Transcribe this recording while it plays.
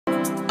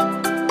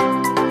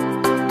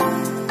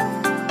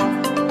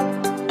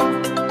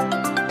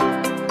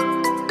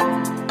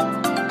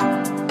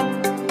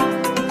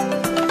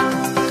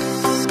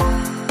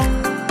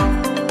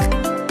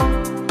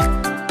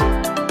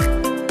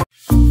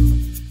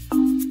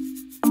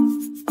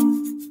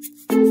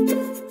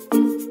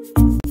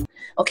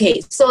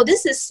Okay, so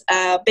this is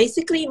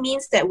basically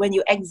means that when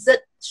you exert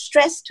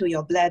stress to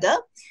your bladder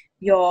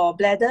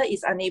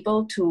is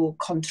unable to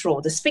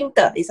control, the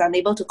sphincter is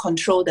unable to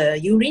control the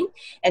urine,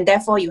 and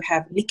therefore you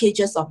have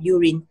leakages of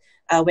urine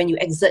when you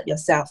exert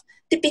yourself.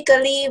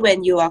 Typically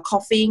when you are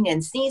coughing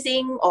and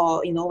sneezing,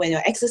 or when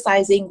you're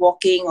exercising,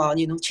 walking, or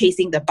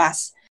chasing the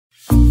bus.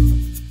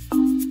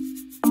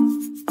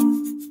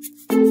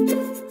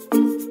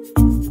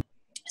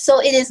 So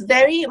it is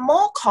very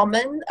more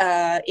common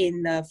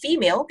in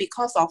female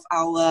because of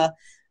our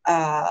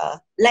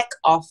lack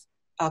of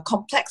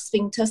complex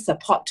sphincter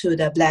support to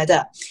the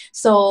bladder.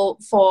 So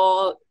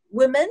for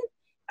women,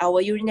 our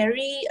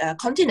urinary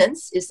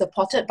continence is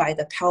supported by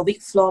the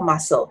pelvic floor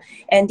muscle.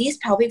 And these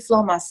pelvic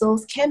floor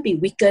muscles can be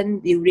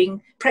weakened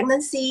during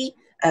pregnancy,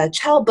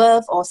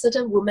 childbirth, or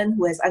certain women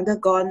who has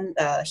undergone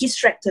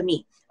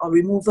hysterectomy or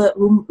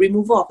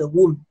removal of the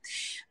womb.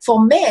 For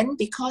men,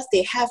 because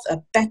they have a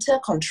better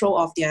control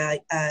of their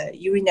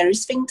urinary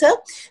sphincter,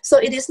 so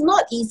it is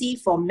not easy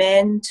for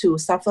men to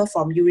suffer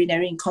from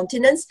urinary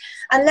incontinence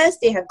unless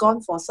they have gone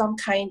for some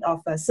kind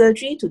of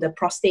surgery to the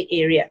prostate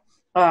area.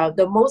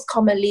 The most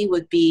commonly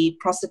would be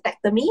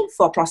prostatectomy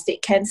for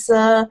prostate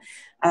cancer,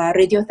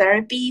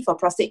 radiotherapy for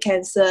prostate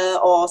cancer,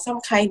 or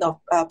some kind of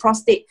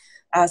prostate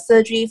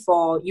surgery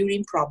for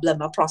urine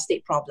problem or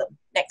prostate problem.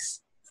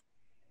 Next.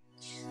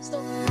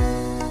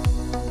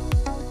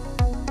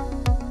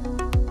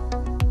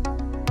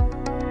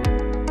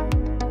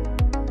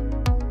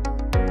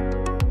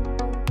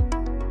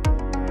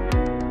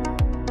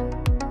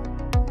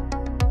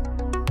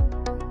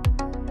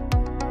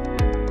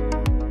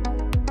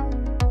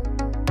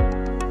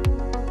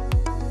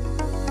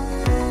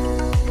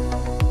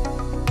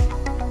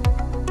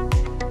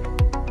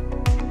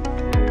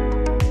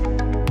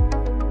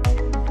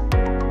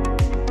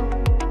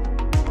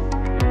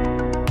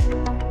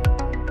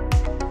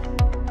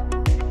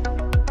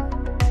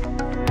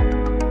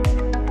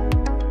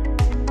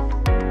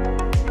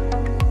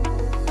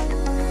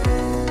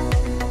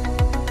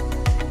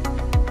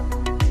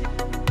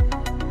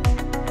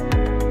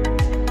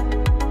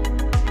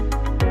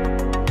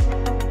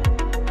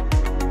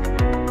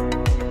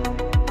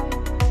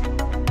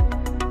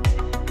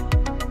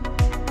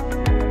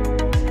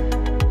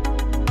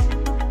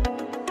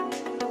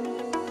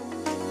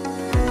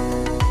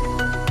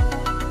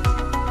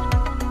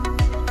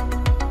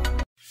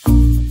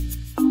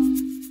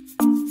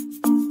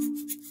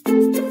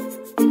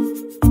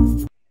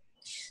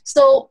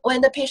 So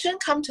when the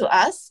patient come to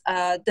us,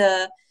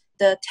 the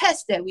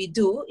test that we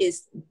do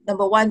is,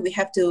 number one, we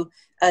have to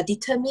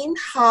determine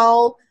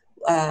how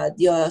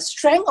your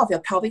strength of your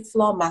pelvic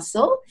floor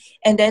muscle,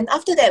 and then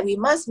after that we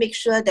must make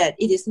sure that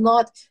it is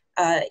not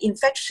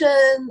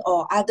infection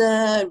or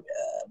other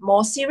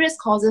more serious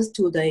causes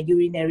to the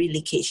urinary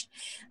leakage.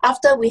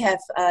 After we have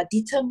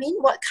determined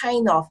what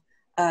kind of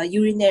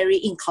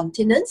urinary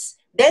incontinence,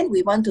 then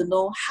we want to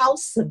know how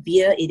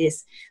severe it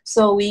is.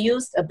 So we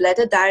use a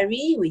bladder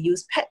diary, we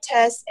use PET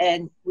test,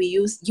 and we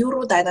use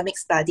urodynamic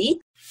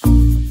study.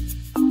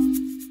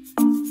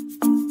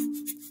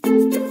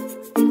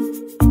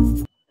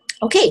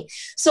 Okay,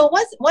 so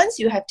once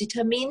you have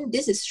determined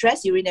this is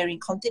stress urinary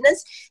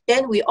incontinence,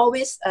 then we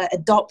always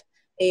adopt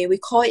we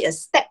call it a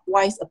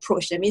stepwise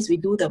approach. That means we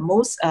do the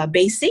most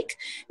basic,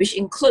 which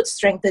includes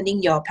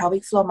strengthening your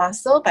pelvic floor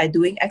muscle by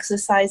doing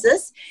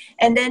exercises.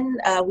 And then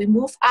we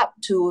move up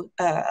to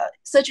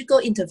surgical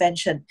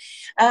intervention.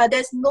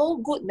 There's no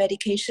good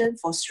medication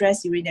for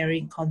stress urinary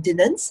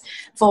incontinence.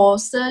 For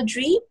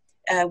surgery,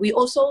 we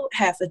also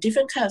have a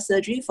different kind of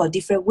surgery for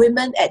different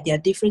women at their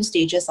different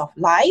stages of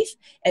life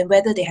and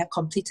whether they have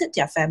completed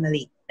their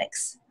family.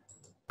 Next.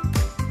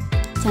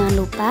 Jangan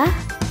lupa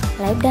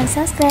like dan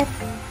subscribe.